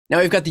Now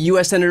we've got the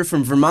U.S. Senator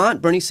from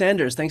Vermont, Bernie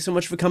Sanders. Thanks so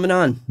much for coming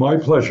on. My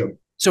pleasure.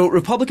 So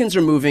Republicans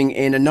are moving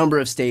in a number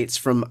of states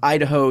from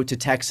Idaho to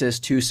Texas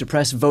to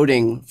suppress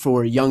voting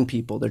for young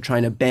people. They're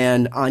trying to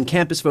ban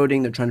on-campus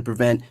voting. They're trying to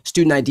prevent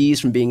student IDs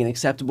from being an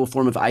acceptable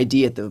form of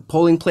ID at the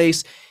polling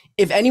place.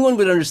 If anyone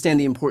would understand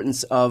the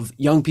importance of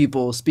young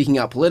people speaking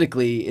out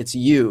politically, it's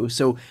you.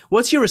 So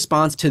what's your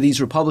response to these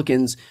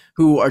Republicans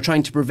who are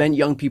trying to prevent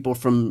young people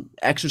from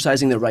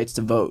exercising their rights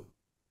to vote?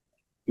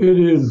 It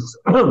is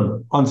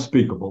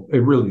unspeakable. It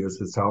really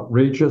is. It's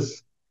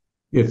outrageous.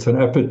 It's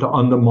an effort to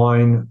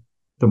undermine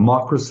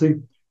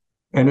democracy.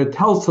 And it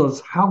tells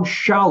us how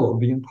shallow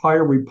the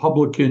entire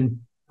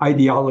Republican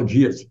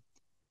ideology is.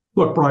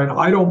 Look, Brian,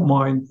 I don't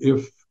mind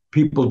if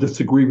people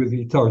disagree with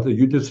each other.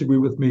 You disagree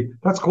with me.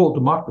 That's called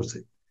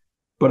democracy.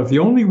 But if the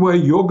only way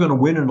you're going to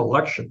win an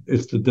election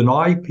is to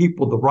deny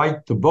people the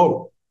right to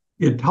vote,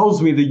 it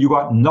tells me that you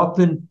got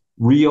nothing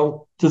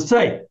real to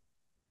say.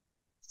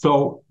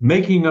 So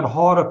making it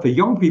harder for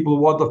young people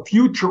who are the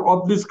future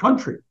of this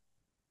country,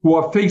 who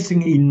are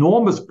facing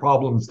enormous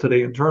problems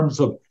today in terms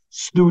of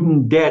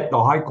student debt,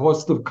 the high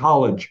cost of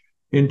college,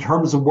 in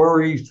terms of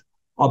worries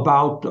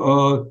about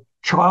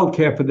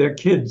childcare for their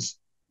kids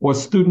or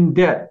student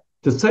debt,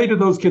 to say to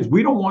those kids,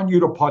 we don't want you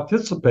to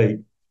participate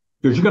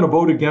because you're going to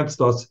vote against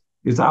us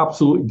is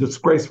absolutely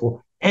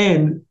disgraceful.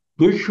 And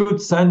this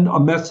should send a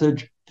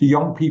message to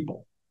young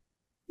people.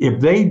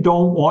 If they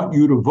don't want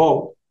you to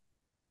vote,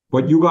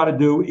 what you got to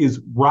do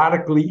is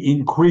radically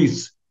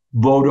increase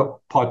voter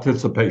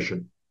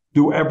participation.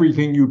 Do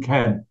everything you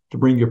can to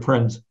bring your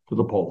friends to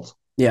the polls.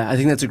 Yeah, I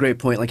think that's a great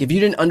point. Like, if you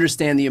didn't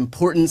understand the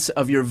importance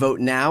of your vote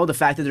now, the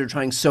fact that they're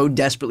trying so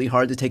desperately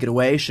hard to take it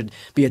away should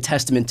be a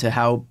testament to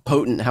how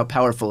potent, how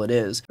powerful it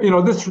is. You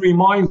know, this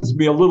reminds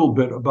me a little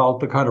bit about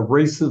the kind of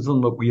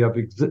racism that we have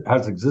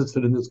has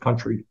existed in this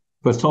country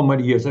for so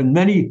many years. And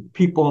many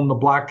people in the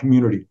Black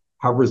community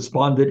have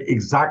responded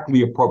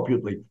exactly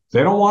appropriately.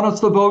 They don't want us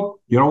to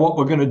vote. You know what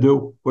we're going to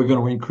do? We're going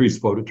to increase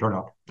voter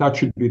turnout. That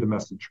should be the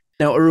message.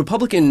 Now, a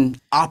Republican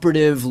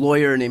operative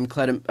lawyer named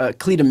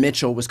Cleta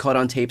Mitchell was caught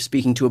on tape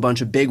speaking to a bunch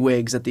of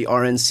bigwigs at the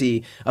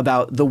RNC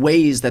about the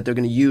ways that they're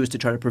going to use to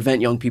try to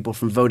prevent young people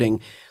from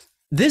voting.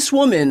 This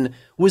woman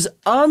was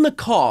on the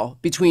call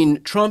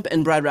between Trump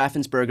and Brad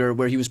Raffensperger,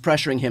 where he was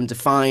pressuring him to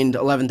find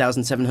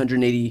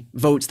 11,780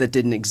 votes that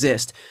didn't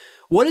exist.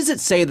 What does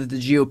it say that the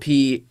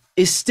GOP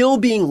is still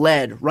being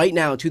led right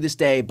now to this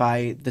day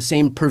by the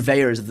same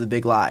purveyors of the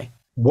big lie?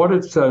 What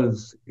it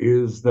says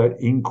is that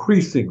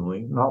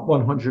increasingly, not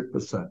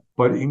 100%,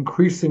 but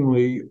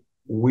increasingly,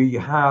 we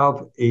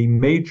have a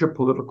major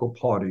political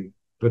party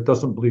that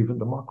doesn't believe in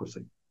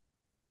democracy.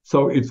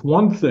 So it's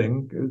one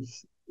thing,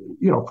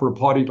 for a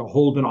party to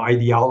hold an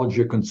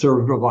ideology, a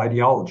conservative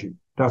ideology.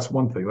 That's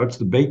one thing. Let's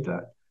debate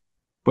that.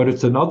 But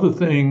it's another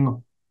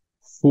thing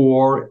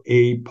for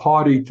a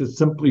party to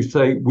simply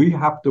say, we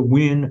have to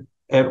win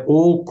at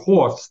all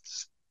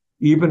costs,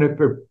 even if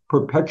it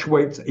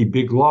perpetuates a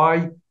big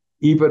lie,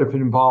 even if it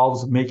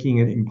involves making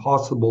it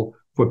impossible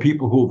for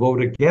people who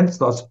vote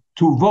against us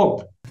to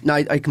vote. No,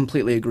 I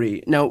completely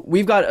agree. Now,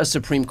 we've got a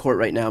Supreme Court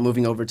right now,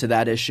 moving over to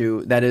that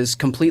issue, that is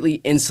completely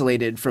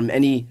insulated from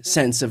any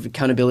sense of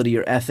accountability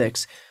or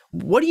ethics.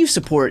 What do you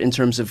support in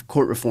terms of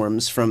court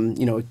reforms from,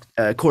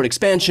 court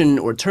expansion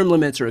or term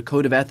limits or a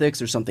code of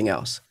ethics or something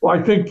else? Well,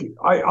 I think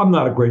I'm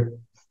not a great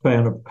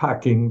fan of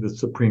packing the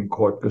Supreme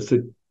Court because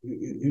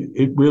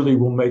it really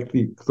will make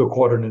the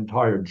court an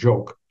entire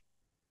joke.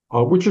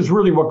 Which is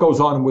really what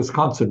goes on in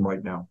Wisconsin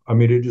right now. I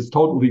mean, it is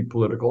totally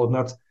political,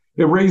 and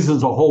it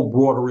raises a whole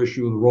broader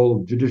issue of the role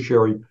of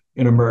judiciary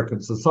in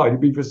American society.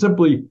 Because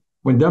simply,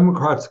 when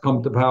Democrats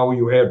come to power,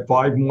 you add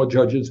 5 more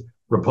judges.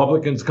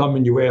 Republicans come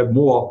and you add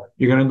more.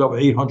 You're going to end up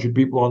with 800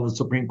 people on the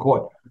Supreme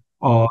Court.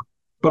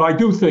 But I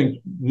do think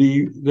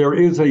there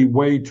is a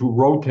way to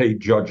rotate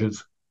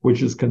judges,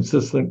 which is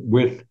consistent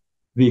with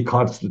the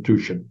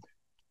Constitution.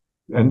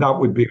 And that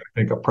would be, I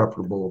think, a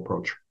preferable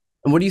approach.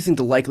 And what do you think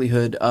the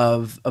likelihood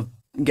of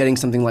getting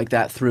something like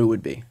that through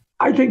would be?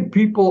 I think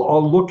people are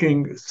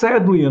looking,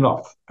 sadly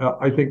enough,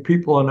 I think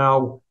people are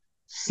now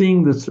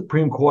seeing the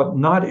Supreme Court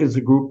not as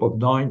a group of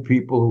 9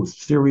 people who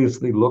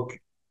seriously look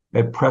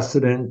at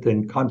precedent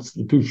and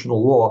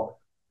constitutional law,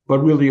 but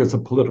really as a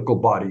political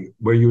body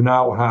where you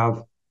now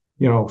have,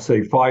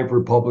 say 5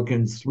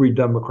 Republicans, 3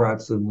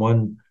 Democrats, and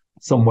 1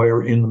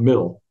 somewhere in the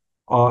middle.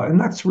 And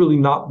that's really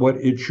not what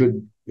it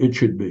should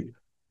be.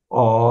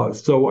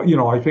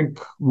 I think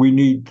we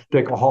need to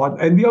take a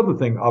hard, and the other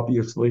thing,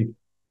 obviously,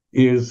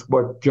 is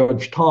what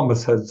Judge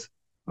Thomas has,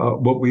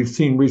 what we've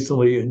seen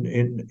recently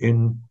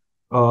in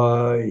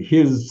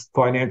his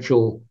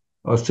financial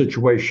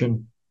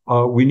situation.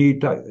 We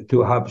need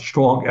to have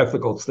strong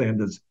ethical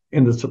standards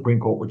in the Supreme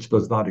Court, which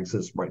does not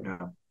exist right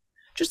now.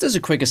 Just as a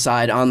quick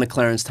aside on the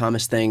Clarence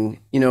Thomas thing,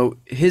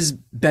 his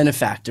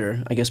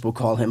benefactor, I guess we'll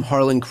call him,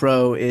 Harlan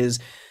Crow,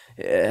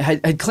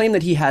 had claimed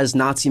that he has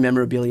Nazi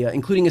memorabilia,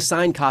 including a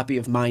signed copy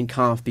of Mein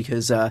Kampf,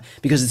 because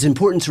it's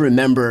important to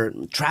remember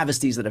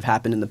travesties that have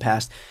happened in the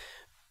past.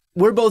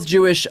 We're both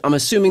Jewish. I'm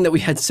assuming that we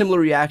had similar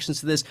reactions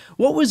to this.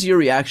 What was your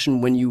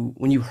reaction when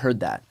you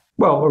heard that?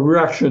 Well, a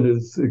reaction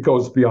is it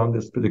goes beyond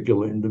this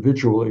particular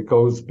individual. It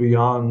goes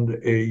beyond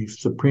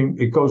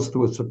it goes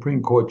to a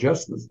Supreme Court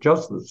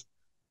justice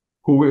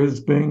who is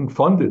being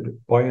funded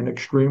by an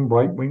extreme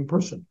right-wing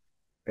person.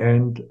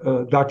 And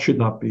that should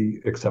not be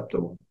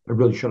acceptable. It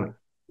really shouldn't.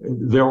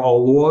 There are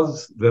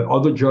laws that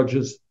other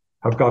judges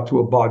have got to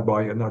abide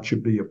by, and that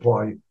should be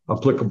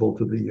applicable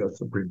to the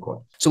Supreme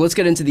Court. So let's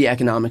get into the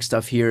economic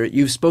stuff here.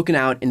 You've spoken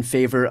out in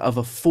favor of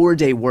a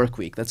 4-day work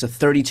week. That's a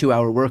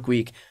 32-hour work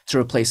week to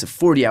replace a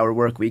 40-hour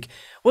work week.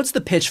 What's the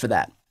pitch for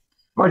that?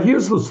 All right,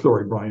 here's the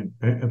story, Brian,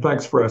 and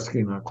thanks for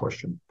asking that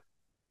question.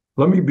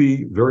 Let me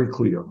be very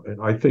clear, and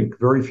I think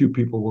very few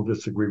people will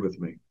disagree with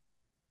me.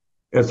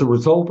 As a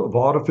result of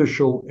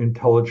artificial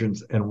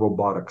intelligence and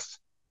robotics,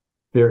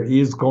 there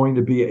is going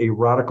to be a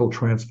radical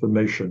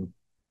transformation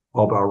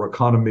of our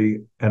economy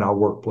and our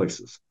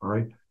workplaces, all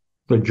right?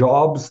 The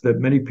jobs that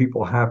many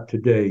people have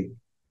today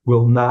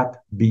will not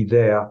be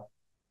there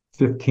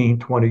 15,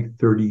 20,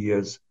 30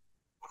 years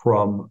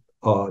from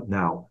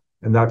now.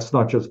 And that's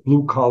not just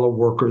blue-collar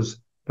workers,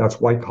 that's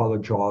white-collar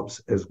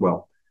jobs as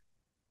well.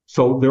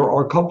 So there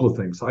are a couple of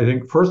things. I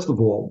think, first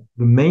of all,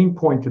 the main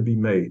point to be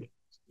made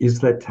is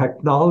that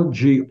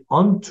technology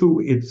unto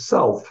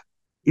itself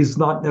is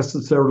not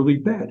necessarily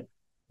bad.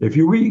 If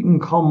you can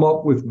come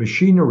up with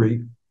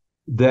machinery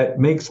that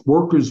makes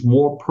workers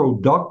more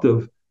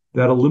productive,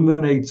 that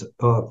eliminates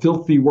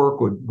filthy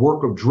work or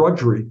work of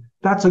drudgery,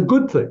 that's a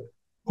good thing.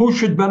 Who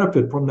should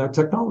benefit from that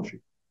technology?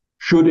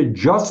 Should it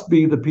just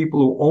be the people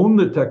who own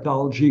the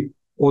technology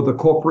or the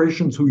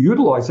corporations who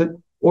utilize it,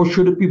 or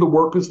should it be the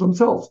workers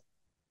themselves?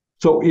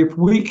 So if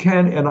we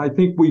can, and I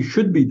think we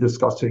should be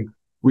discussing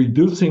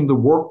reducing the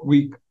work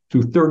week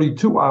to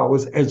 32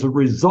 hours as a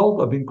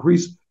result of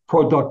increased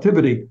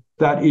productivity,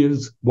 that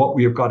is what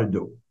we have got to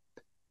do.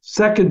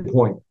 Second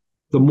point,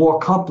 the more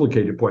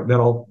complicated point,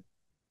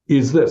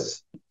 is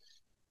this.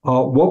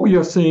 What we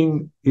are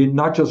seeing in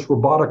not just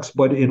robotics,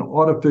 but in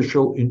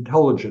artificial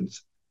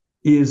intelligence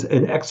is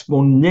an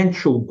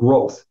exponential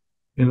growth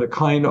in the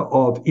kind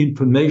of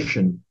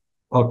information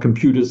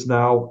computers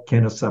now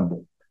can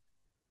assemble.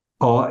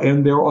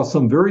 And there are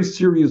some very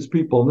serious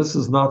people, and this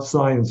is not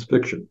science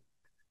fiction.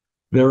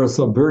 There are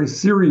some very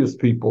serious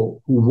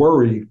people who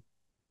worry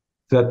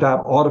that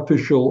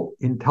artificial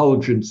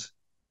intelligence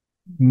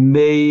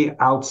may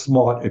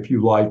outsmart, if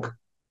you like,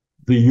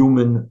 the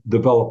human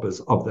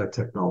developers of that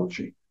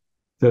technology,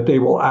 that they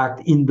will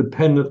act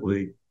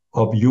independently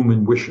of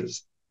human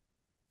wishes,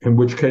 in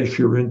which case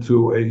you're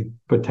into a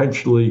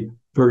potentially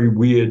very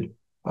weird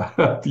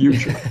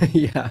future.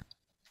 Yeah.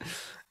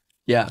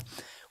 Yeah.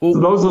 Well, so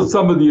those are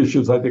some of the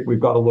issues I think we've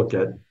got to look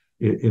at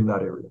in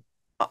that area.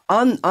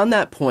 On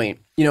that point,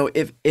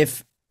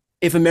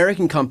 if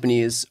American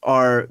companies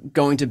are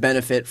going to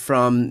benefit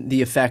from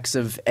the effects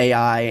of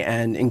AI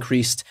and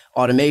increased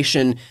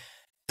automation,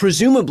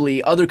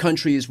 presumably other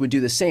countries would do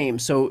the same.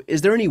 So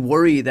is there any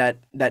worry that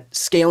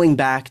scaling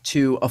back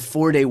to a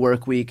 4-day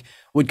work week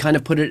would kind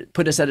of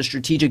put us at a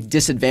strategic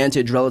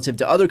disadvantage relative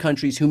to other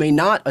countries who may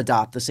not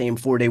adopt the same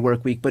 4-day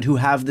work week, but who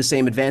have the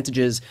same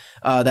advantages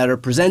that are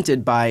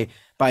presented by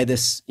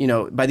this,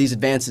 by these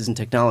advances in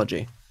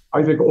technology?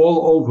 I think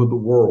all over the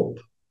world,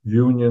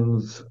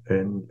 unions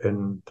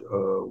and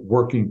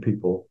working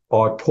people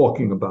are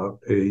talking about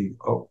a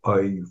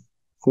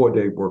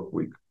 4-day work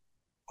week.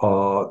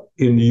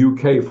 In the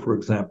UK, for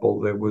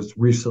example, there was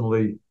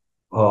recently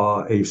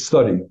a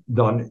study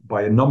done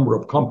by a number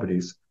of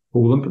companies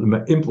who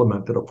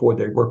implemented a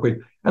 4-day work week.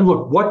 And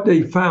look, what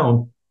they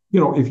found,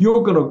 if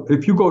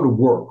you go to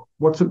work,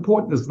 what's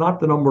important is not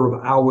the number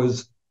of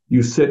hours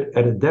you sit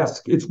at a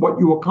desk, it's what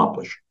you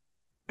accomplish.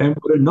 And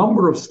what a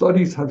number of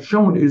studies have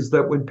shown is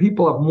that when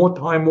people have more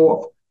time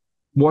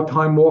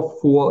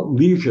off for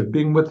leisure,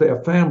 being with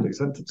their families,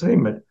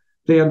 entertainment,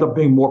 they end up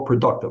being more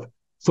productive.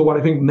 So what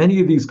I think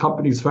many of these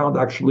companies found,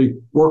 actually,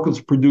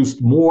 workers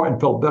produced more and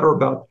felt better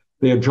about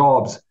their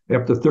jobs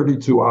after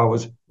 32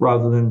 hours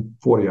rather than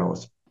 40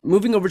 hours.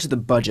 Moving over to the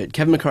budget,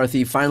 Kevin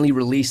McCarthy finally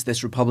released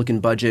this Republican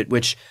budget,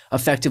 which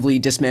effectively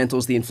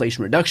dismantles the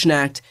Inflation Reduction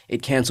Act.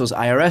 It cancels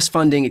IRS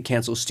funding, it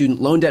cancels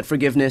student loan debt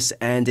forgiveness,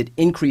 and it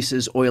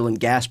increases oil and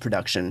gas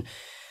production.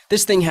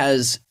 This thing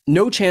has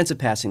no chance of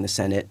passing the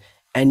Senate,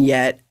 and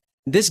yet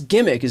this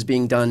gimmick is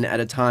being done at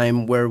a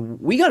time where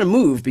we got to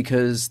move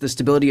because the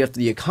stability of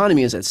the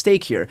economy is at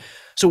stake here.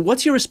 So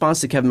what's your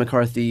response to Kevin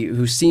McCarthy,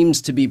 who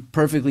seems to be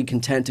perfectly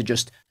content to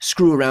just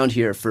screw around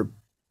here for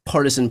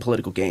partisan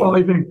political gain? Well,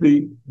 I think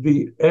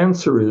the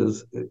answer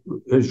is,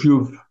 as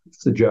you've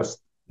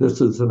suggested,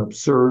 this is an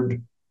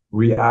absurd,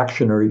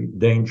 reactionary,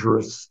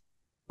 dangerous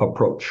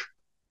approach.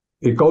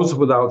 It goes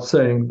without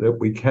saying that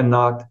we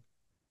cannot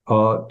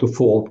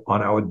default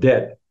on our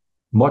debt,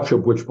 much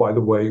of which, by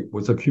the way,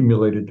 was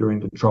accumulated during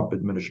the Trump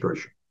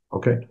administration.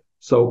 Okay,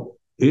 so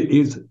it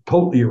is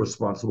totally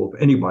irresponsible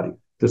of anybody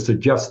to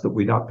suggest that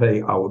we not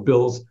pay our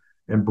bills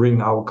and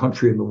bring our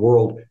country and the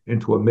world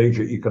into a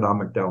major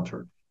economic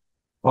downturn.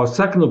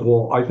 Second of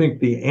all, I think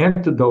the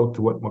antidote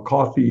to what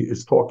McCarthy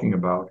is talking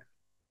about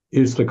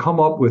is to come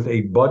up with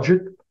a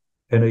budget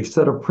and a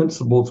set of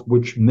principles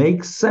which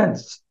make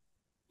sense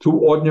to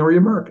ordinary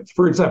Americans.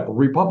 For example,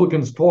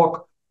 Republicans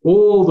talk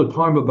all the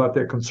time about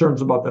their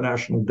concerns about the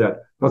national debt.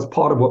 That's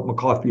part of what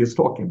McCarthy is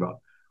talking about.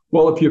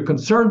 Well, if you're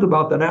concerned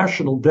about the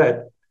national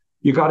debt,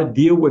 you got to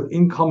deal with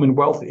income and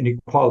wealth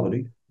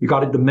inequality. You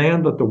got to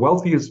demand that the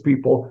wealthiest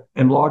people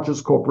and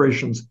largest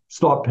corporations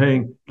start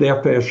paying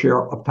their fair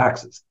share of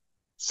taxes.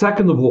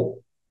 Second of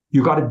all,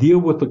 you got to deal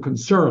with the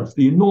concerns,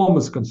 the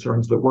enormous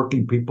concerns that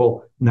working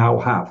people now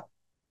have.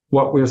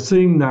 What we're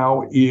seeing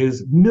now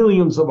is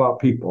millions of our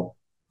people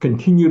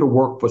continue to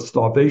work for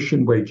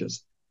starvation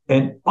wages.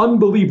 And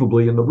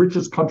unbelievably, in the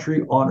richest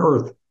country on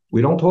earth,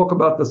 we don't talk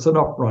about this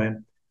enough,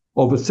 Brian,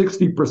 over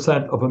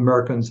 60% of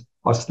Americans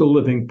are still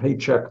living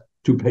paycheck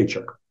to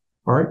paycheck.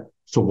 All right?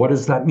 So what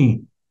does that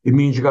mean? It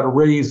means you got to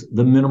raise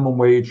the minimum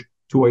wage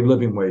to a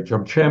living wage.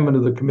 I'm chairman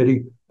of the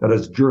committee that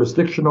has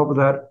jurisdiction over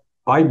that.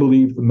 I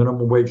believe the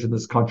minimum wage in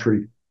this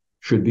country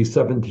should be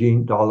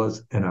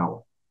 $17 an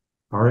hour.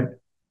 All right?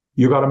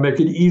 You got to make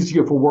it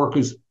easier for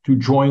workers to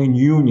join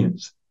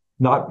unions,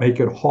 not make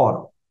it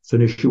harder. It's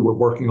an issue we're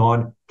working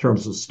on in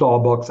terms of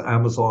Starbucks,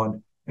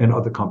 Amazon, and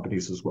other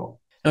companies as well.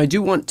 Now, I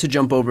do want to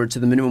jump over to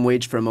the minimum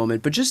wage for a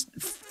moment, but just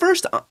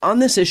first on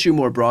this issue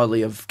more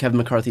broadly of Kevin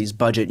McCarthy's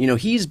budget,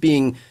 he's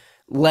being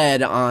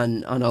led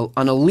on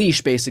a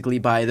leash basically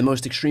by the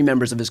most extreme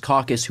members of his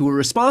caucus who are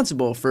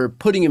responsible for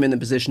putting him in the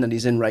position that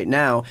he's in right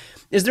now.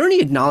 Is there any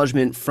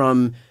acknowledgement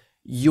from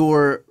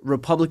your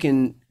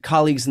Republican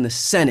colleagues in the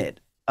Senate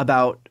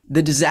about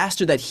the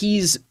disaster that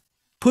he's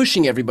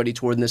pushing everybody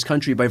toward in this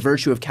country by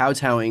virtue of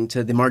kowtowing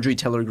to the Marjorie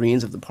Taylor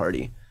Greenes of the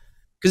party?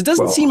 Because it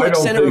doesn't seem like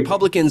Senate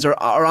Republicans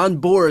are on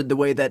board the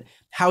way that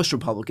House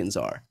Republicans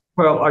are.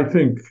 Well, I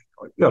think,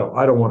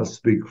 I don't want to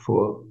speak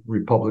for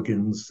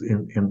Republicans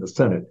in the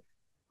Senate,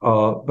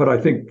 but I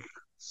think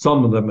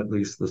some of them at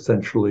least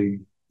essentially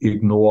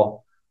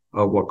ignore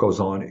what goes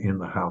on in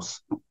the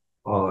House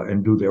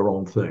and do their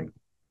own thing.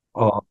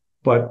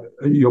 But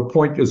your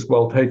point is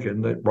well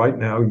taken that right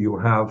now you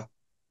have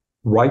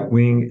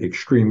right-wing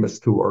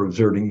extremists who are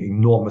exerting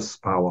enormous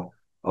power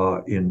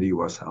in the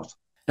U.S. House.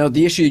 Now,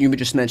 the issue you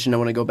just mentioned I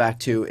want to go back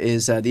to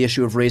is the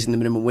issue of raising the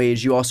minimum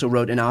wage. You also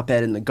wrote an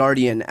op-ed in The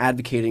Guardian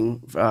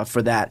advocating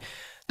for that.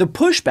 The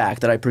pushback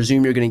that I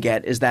presume you're going to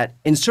get is that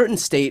in certain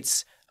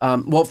states,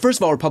 well, first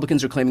of all,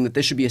 Republicans are claiming that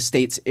this should be a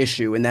state's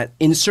issue and that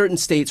in certain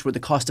states where the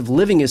cost of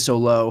living is so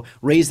low,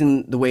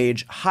 raising the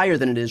wage higher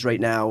than it is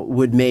right now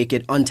would make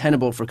it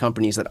untenable for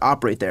companies that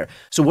operate there.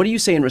 So what do you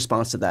say in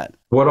response to that?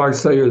 What I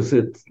say is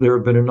that there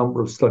have been a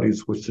number of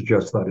studies which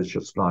suggest that is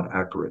just not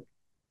accurate.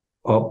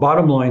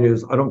 Bottom line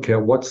is, I don't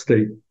care what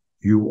state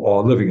you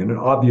are living in. And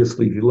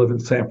obviously, if you live in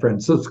San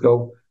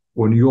Francisco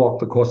or New York,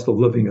 the cost of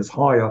living is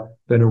higher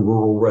than in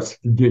rural West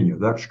Virginia.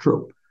 That's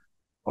true.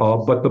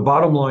 But the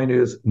bottom line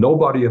is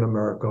nobody in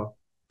America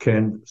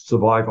can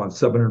survive on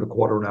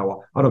 $7.25 an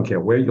hour. I don't care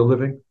where you're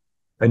living,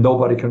 and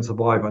nobody can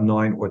survive on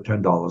 $9 or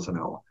 $10 an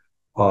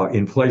hour.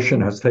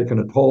 Inflation has taken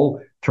a toll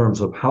in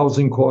terms of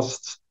housing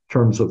costs, in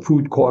terms of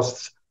food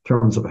costs, in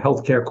terms of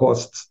healthcare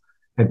costs,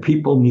 and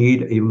people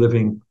need a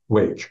living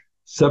wage.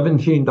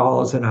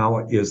 $17 an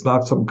hour is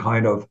not some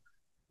kind of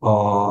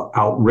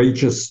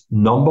outrageous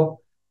number.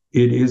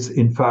 It is,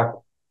 in fact,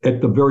 at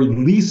the very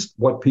least,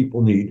 what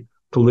people need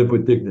to live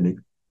with dignity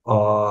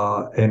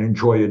and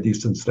enjoy a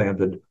decent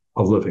standard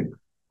of living.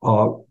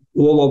 All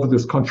over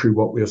this country,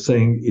 what we're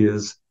seeing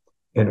is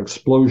an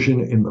explosion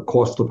in the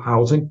cost of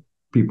housing.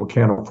 People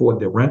can't afford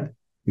their rent.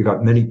 You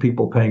got many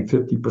people paying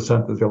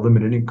 50% of their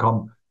limited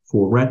income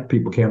for rent.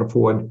 People can't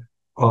afford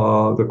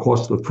the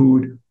cost of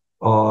food.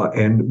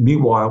 And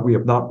meanwhile, we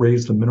have not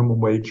raised the minimum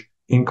wage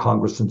in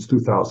Congress since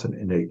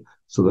 2008.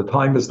 So the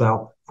time is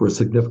now for a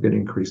significant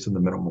increase in the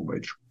minimum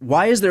wage.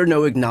 Why is there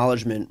no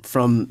acknowledgement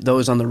from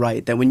those on the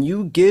right that when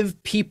you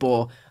give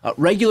people,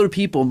 regular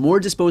people, more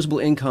disposable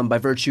income by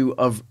virtue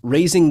of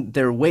raising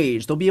their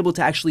wage, they'll be able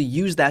to actually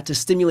use that to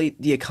stimulate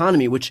the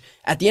economy, which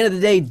at the end of the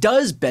day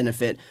does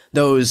benefit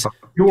those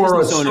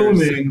business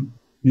owners?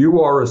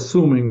 You are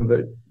assuming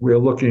that we're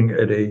looking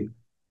at a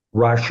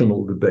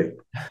rational debate.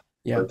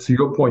 Yeah. So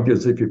your point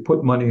is if you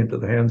put money into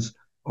the hands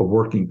of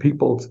working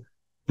people,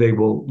 they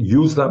will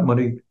use that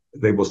money.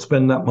 They will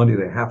spend that money.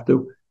 They have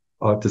to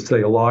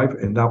stay alive,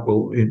 and that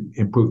will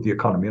improve the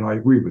economy. And I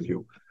agree with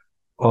you.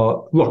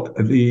 Look,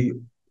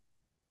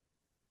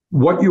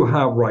 what you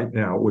have right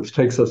now, which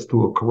takes us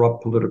to a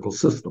corrupt political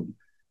system,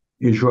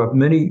 is you have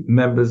many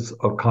members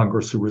of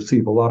Congress who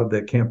receive a lot of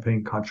their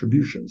campaign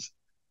contributions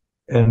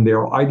and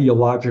their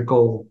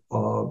ideological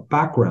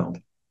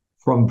background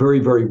from very,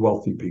 very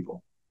wealthy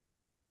people.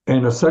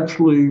 And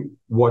essentially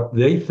what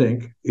they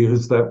think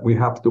is that we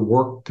have to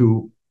work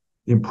to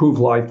improve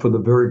life for the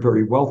very,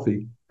 very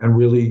wealthy. And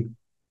really,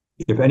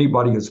 if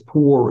anybody is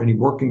poor, any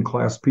working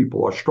class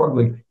people are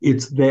struggling,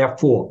 it's their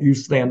fault. You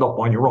stand up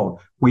on your own.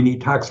 We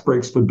need tax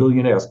breaks for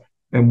billionaires.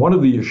 And one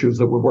of the issues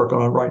that we're working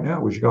on right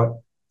now is you got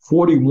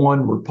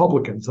 41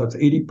 Republicans, that's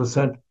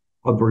 80%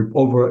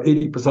 over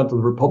 80% of the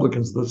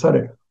Republicans in the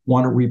Senate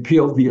want to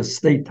repeal the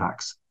estate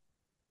tax.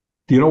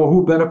 Do you know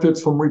who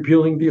benefits from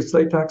repealing the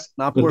estate tax?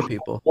 Not poor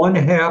people.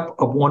 1/2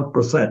 of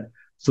 1%.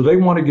 So they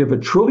want to give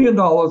 $1 trillion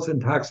in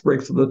tax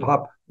breaks to the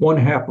top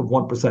 1/2 of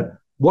 1%.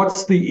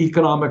 What's the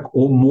economic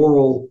or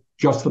moral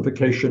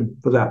justification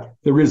for that?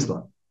 There is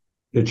none.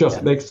 It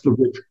just makes the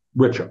rich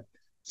richer.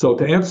 So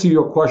to answer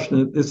your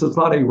question, this is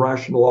not a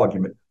rational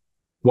argument.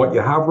 What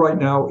you have right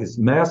now is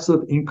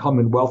massive income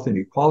and wealth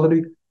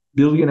inequality.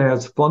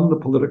 Billionaires fund the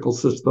political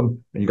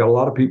system, and you got a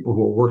lot of people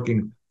who are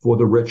working for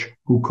the rich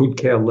who could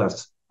care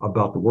less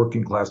about the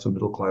working class or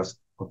middle class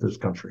of this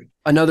country.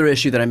 Another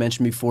issue that I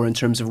mentioned before in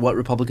terms of what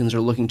Republicans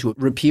are looking to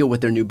repeal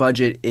with their new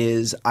budget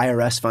is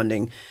IRS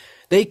funding.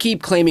 They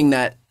keep claiming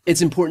that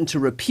it's important to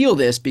repeal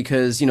this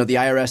because, the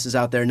IRS is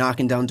out there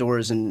knocking down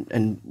doors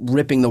and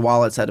ripping the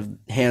wallets out of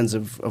hands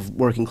of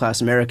working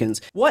class Americans.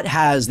 What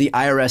has the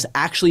IRS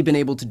actually been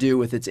able to do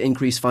with its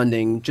increased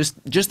funding just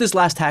this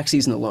last tax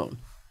season alone?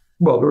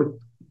 Well, there are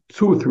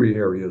 2 or 3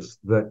 areas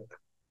that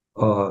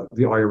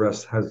the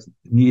IRS has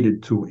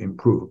needed to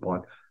improve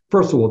upon.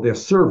 First of all, their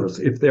service.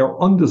 If they're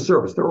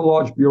underserviced, they're a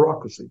large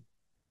bureaucracy.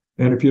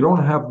 And if you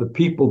don't have the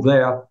people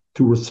there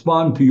to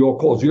respond to your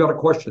calls, you got a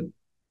question,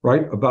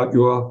 right, about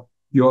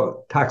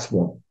your tax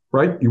form,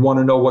 right? You want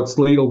to know what's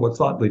legal, what's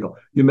not legal.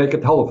 You make a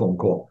telephone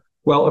call.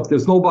 Well, if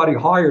there's nobody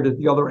hired at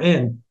the other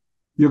end,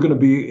 you're going to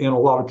be in a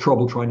lot of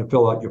trouble trying to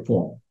fill out your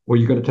form, or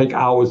you're going to take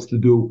hours to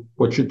do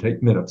what should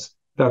take minutes.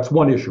 That's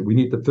one issue. We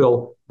need to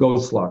fill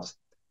those slots.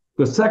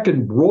 The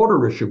second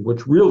broader issue,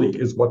 which really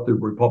is what the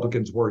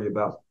Republicans worry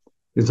about,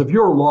 is if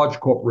you're a large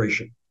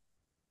corporation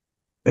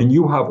and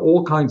you have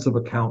all kinds of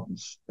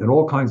accountants and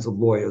all kinds of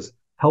lawyers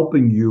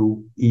helping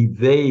you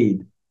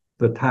evade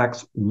the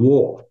tax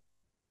law,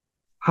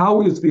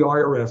 how is the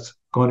IRS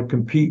going to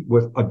compete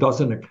with a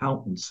dozen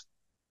accountants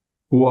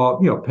who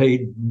are,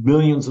 paid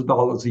millions of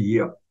dollars a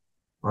year?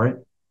 All right.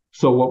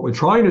 So what we're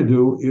trying to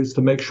do is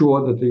to make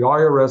sure that the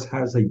IRS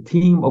has a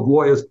team of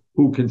lawyers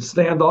who can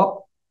stand up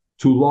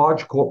to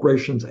large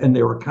corporations and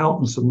their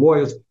accountants and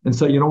lawyers and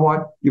say, you know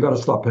what, you got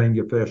to stop paying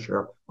your fair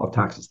share of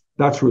taxes.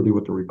 That's really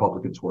what the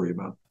Republicans worry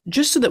about.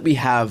 Just so that we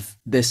have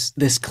this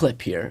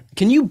clip here,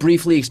 can you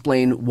briefly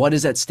explain what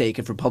is at stake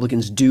if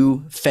Republicans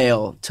do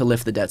fail to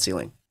lift the debt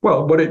ceiling?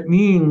 Well, what it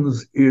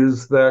means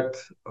is that,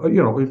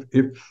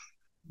 if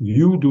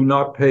you do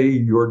not pay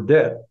your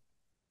debt,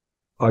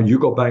 you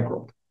go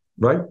bankrupt,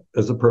 right,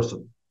 as a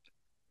person.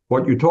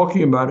 What you're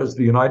talking about is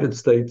the United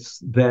States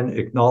then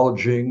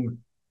acknowledging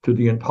to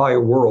the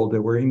entire world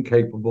that we're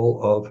incapable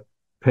of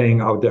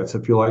paying our debts.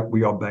 If you like,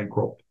 we are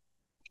bankrupt.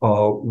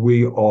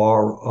 We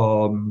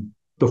are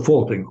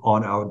defaulting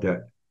on our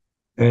debt.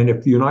 And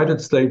if the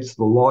United States,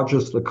 the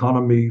largest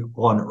economy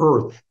on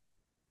earth,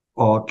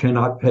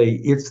 cannot pay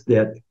its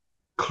debt,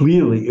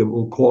 clearly it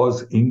will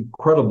cause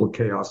incredible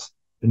chaos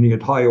in the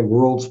entire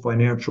world's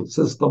financial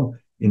system.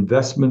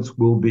 Investments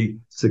will be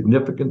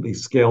significantly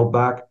scaled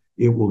back.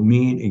 It will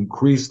mean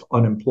increased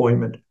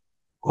unemployment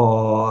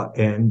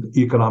and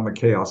economic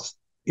chaos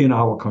in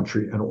our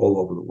country and all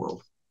over the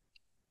world.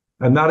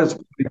 And that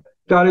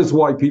is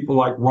why people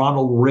like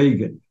Ronald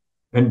Reagan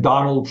and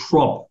Donald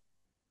Trump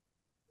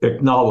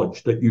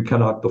acknowledge that you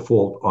cannot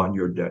default on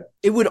your debt.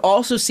 It would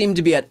also seem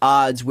to be at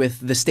odds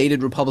with the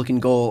stated Republican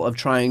goal of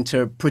trying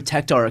to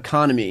protect our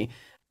economy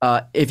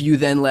if you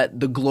then let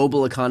the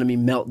global economy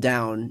melt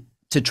down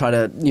to try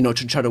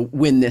to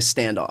win this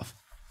standoff.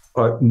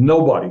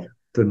 Nobody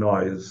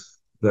denies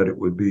that it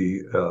would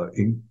be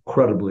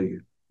incredibly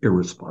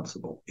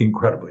irresponsible,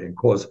 and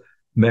cause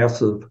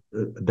massive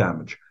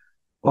damage.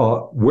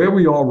 Where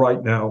we are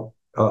right now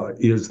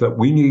is that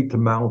we need to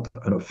mount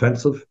an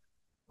offensive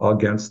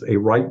against a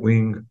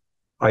right-wing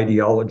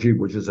ideology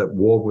which is at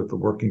war with the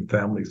working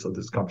families of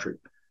this country.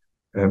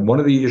 And one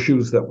of the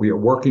issues that we are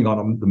working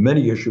on, the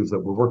many issues that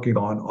we're working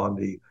on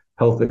the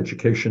Health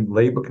Education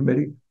Labor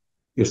Committee,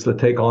 is to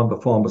take on the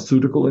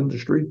pharmaceutical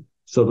industry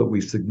so that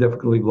we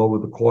significantly lower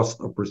the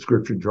cost of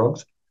prescription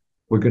drugs.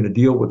 We're going to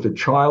deal with the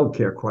child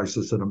care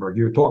crisis in America.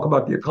 You talk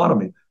about the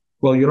economy.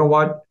 Well, you know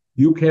what?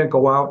 You can't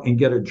go out and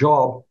get a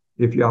job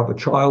if you have a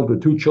child or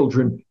 2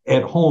 children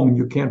at home and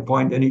you can't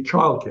find any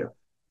child care.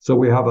 So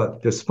we have a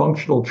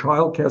dysfunctional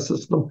child care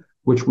system,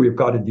 which we've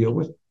got to deal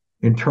with.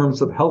 In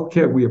terms of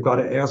healthcare, we have got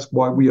to ask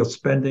why we are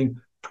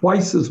spending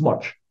twice as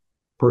much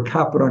per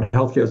capita on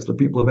healthcare as the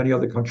people of any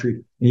other country,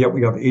 and yet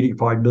we have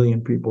 85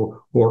 million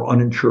people who are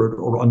uninsured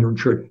or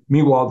underinsured.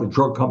 Meanwhile, the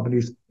drug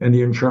companies and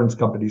the insurance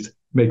companies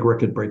make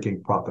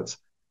record-breaking profits.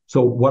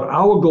 So what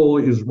our goal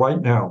is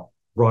right now,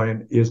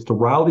 Brian, is to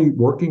rally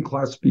working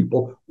class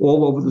people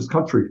all over this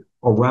country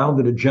around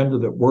an agenda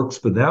that works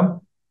for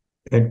them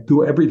and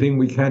do everything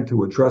we can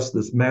to address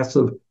this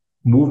massive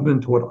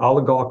movement toward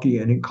oligarchy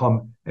and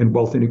income and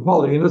wealth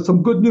inequality. And there's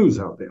some good news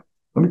out there.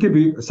 Let me give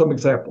you some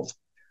examples.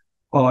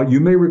 You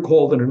may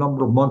recall that a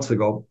number of months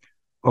ago,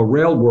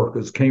 rail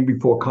workers came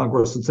before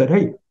Congress and said,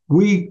 hey,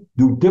 we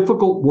do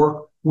difficult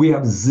work. We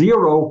have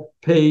 0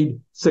 paid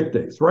sick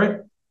days, right?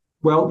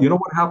 Well, you know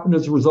what happened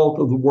as a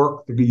result of the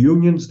work that the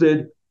unions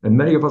did and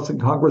many of us in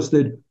Congress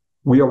did?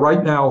 We are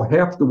right now,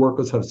 half the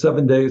workers have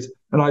 7 days,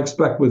 and I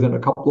expect within a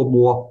couple of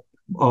more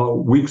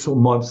weeks or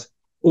months,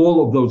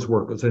 all of those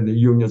workers and the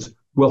unions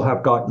will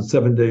have gotten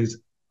 7 days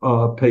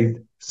paid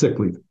sick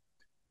leave.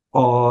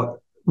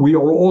 We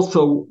are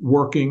also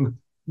working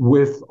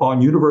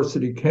on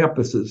university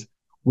campuses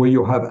where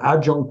you have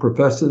adjunct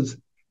professors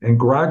and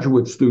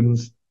graduate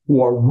students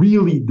who are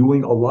really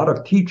doing a lot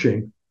of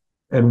teaching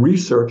and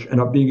research and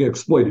are being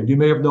exploited. You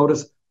may have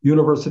noticed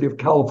University of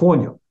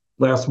California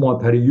last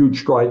month had a huge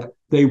strike.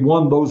 They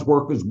won, those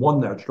workers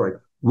won that strike.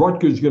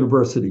 Rutgers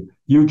University,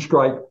 huge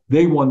strike.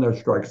 They won that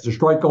strike. There's a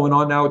strike going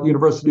on now at the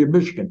University of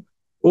Michigan.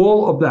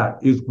 All of that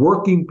is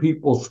working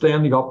people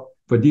standing up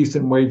for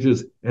decent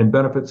wages and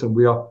benefits, and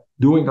we are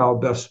doing our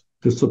best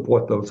to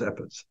support those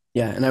efforts.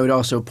 Yeah, and I would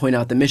also point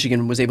out that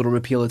Michigan was able to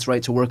repeal its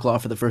right to work law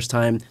for the first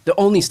time, the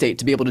only state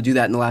to be able to do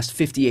that in the last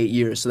 58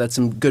 years. So that's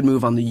some good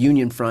move on the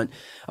union front.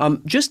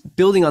 Just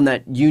building on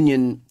that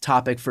union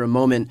topic for a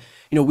moment,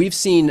 we've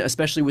seen,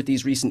 especially with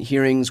these recent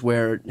hearings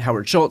where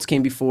Howard Schultz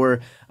came before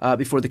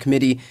the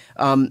committee,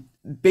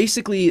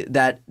 basically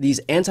that these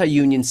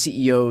anti-union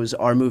CEOs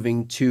are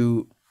moving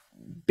to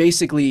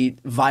basically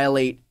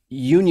violate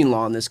union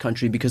law in this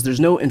country because there's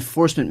no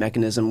enforcement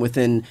mechanism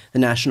within the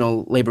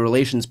National Labor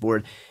Relations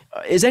Board.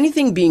 Is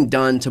anything being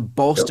done to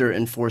bolster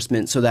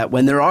enforcement so that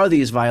when there are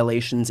these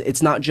violations,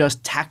 it's not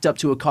just tacked up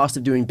to a cost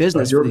of doing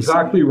business? You're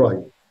exactly right.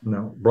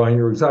 No, Brian,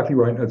 you're exactly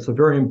right. It's a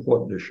very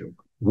important issue.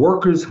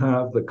 Workers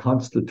have the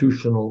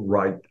constitutional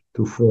right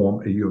to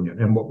form a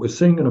union. And what we're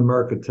seeing in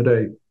America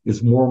today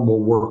is more and more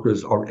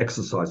workers are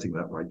exercising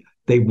that right.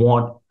 They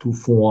want to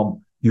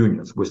form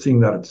unions. We're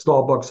seeing that at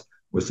Starbucks.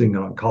 We're seeing it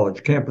on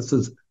college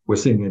campuses. We're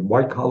seeing it in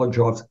white-collar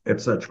jobs,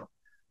 etc.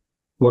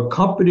 What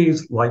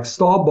companies like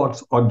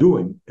Starbucks are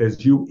doing,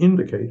 as you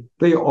indicate,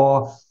 they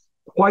are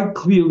quite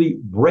clearly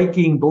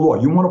breaking the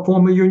law. You want to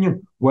form a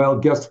union? Well,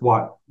 guess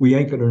what? We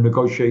ain't going to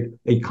negotiate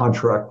a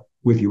contract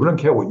with you. We don't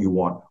care what you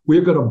want.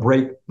 We're going to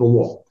break the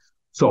law.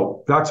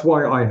 So that's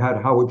why I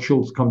had Howard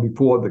Schultz come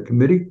before the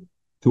committee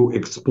to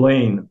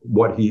explain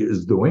what he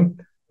is doing.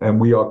 And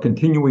we are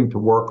continuing to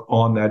work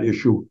on that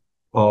issue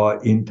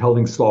in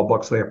telling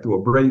Starbucks they have to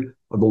obey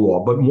the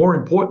law. But more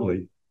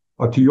importantly,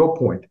 to your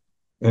point,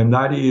 and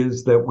that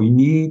is that we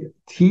need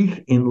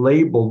teeth in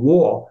labor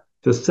law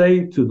to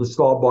say to the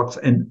Starbucks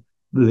and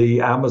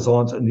the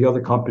Amazons and the other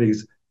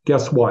companies,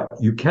 guess what?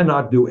 You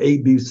cannot do A,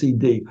 B, C,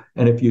 D.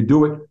 And if you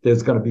do it,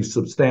 there's going to be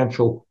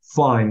substantial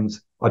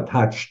fines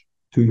attached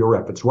to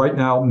your efforts. Right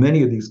now,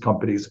 many of these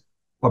companies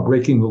are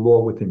breaking the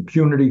law with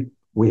impunity.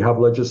 We have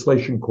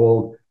legislation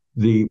called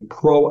the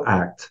PRO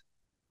Act,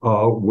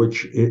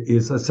 which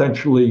is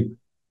essentially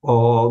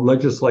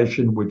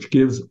legislation which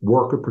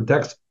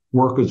protects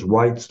workers'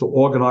 rights to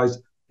organize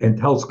and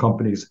tells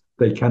companies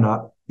they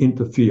cannot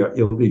interfere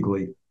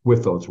illegally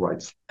with those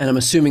rights. And I'm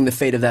assuming the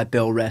fate of that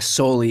bill rests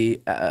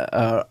solely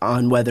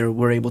on whether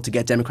we're able to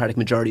get Democratic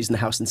majorities in the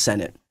House and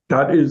Senate.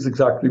 That is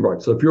exactly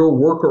right. So if you're a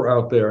worker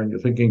out there and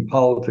you're thinking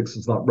politics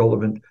is not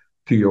relevant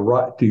to your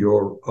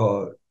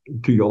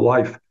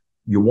life,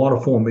 you want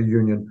to form a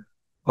union.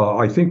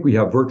 I think we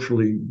have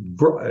virtually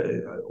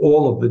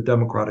all of the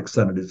Democratic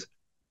senators,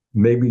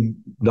 maybe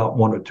not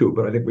one or two,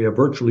 but I think we have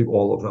virtually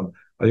all of them.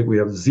 I think we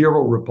have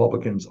 0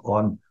 Republicans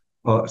on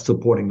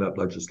supporting that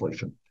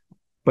legislation.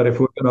 But if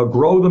we're going to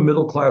grow the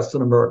middle class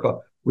in America,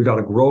 we got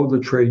to grow the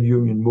trade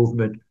union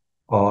movement,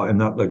 and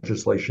that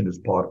legislation is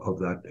part of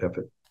that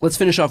effort. Let's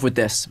finish off with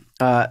this.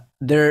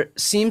 There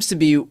seems to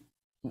be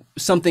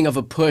something of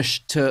a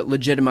push to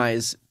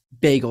legitimize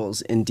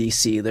bagels in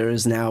D.C. There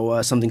is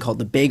now something called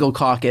the Bagel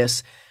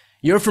Caucus.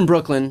 You're from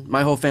Brooklyn.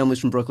 My whole family's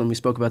from Brooklyn. We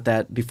spoke about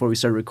that before we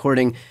started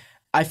recording.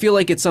 I feel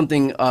like it's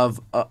something of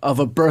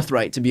a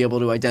birthright to be able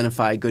to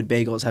identify good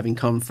bagels, having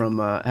come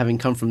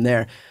from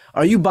there.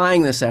 Are you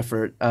buying this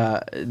effort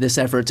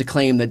to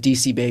claim that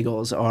DC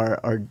bagels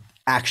are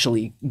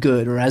actually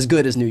good or as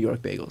good as New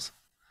York bagels?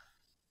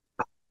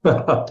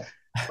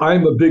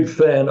 I'm a big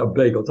fan of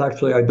bagels.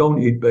 Actually, I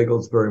don't eat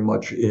bagels very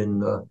much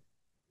in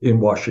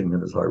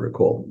Washington, as I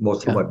recall.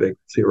 Most of my bagels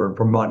here are in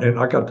Vermont, and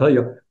I got to tell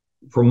you,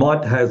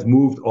 Vermont has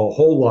moved a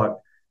whole lot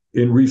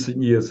in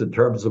recent years in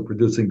terms of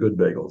producing good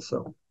bagels.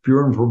 So if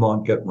you're in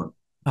Vermont, get one.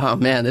 Oh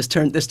man, this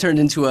turned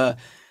into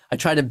I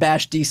tried to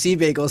bash DC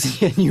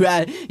bagels and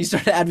you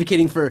started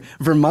advocating for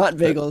Vermont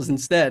bagels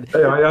instead.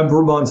 Hey, I am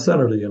Vermont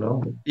senator,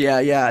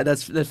 Yeah,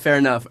 that's fair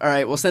enough. All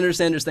right, well, Senator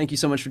Sanders, thank you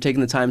so much for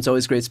taking the time. It's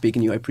always great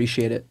speaking to you. I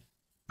appreciate it.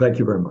 Thank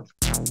you very much.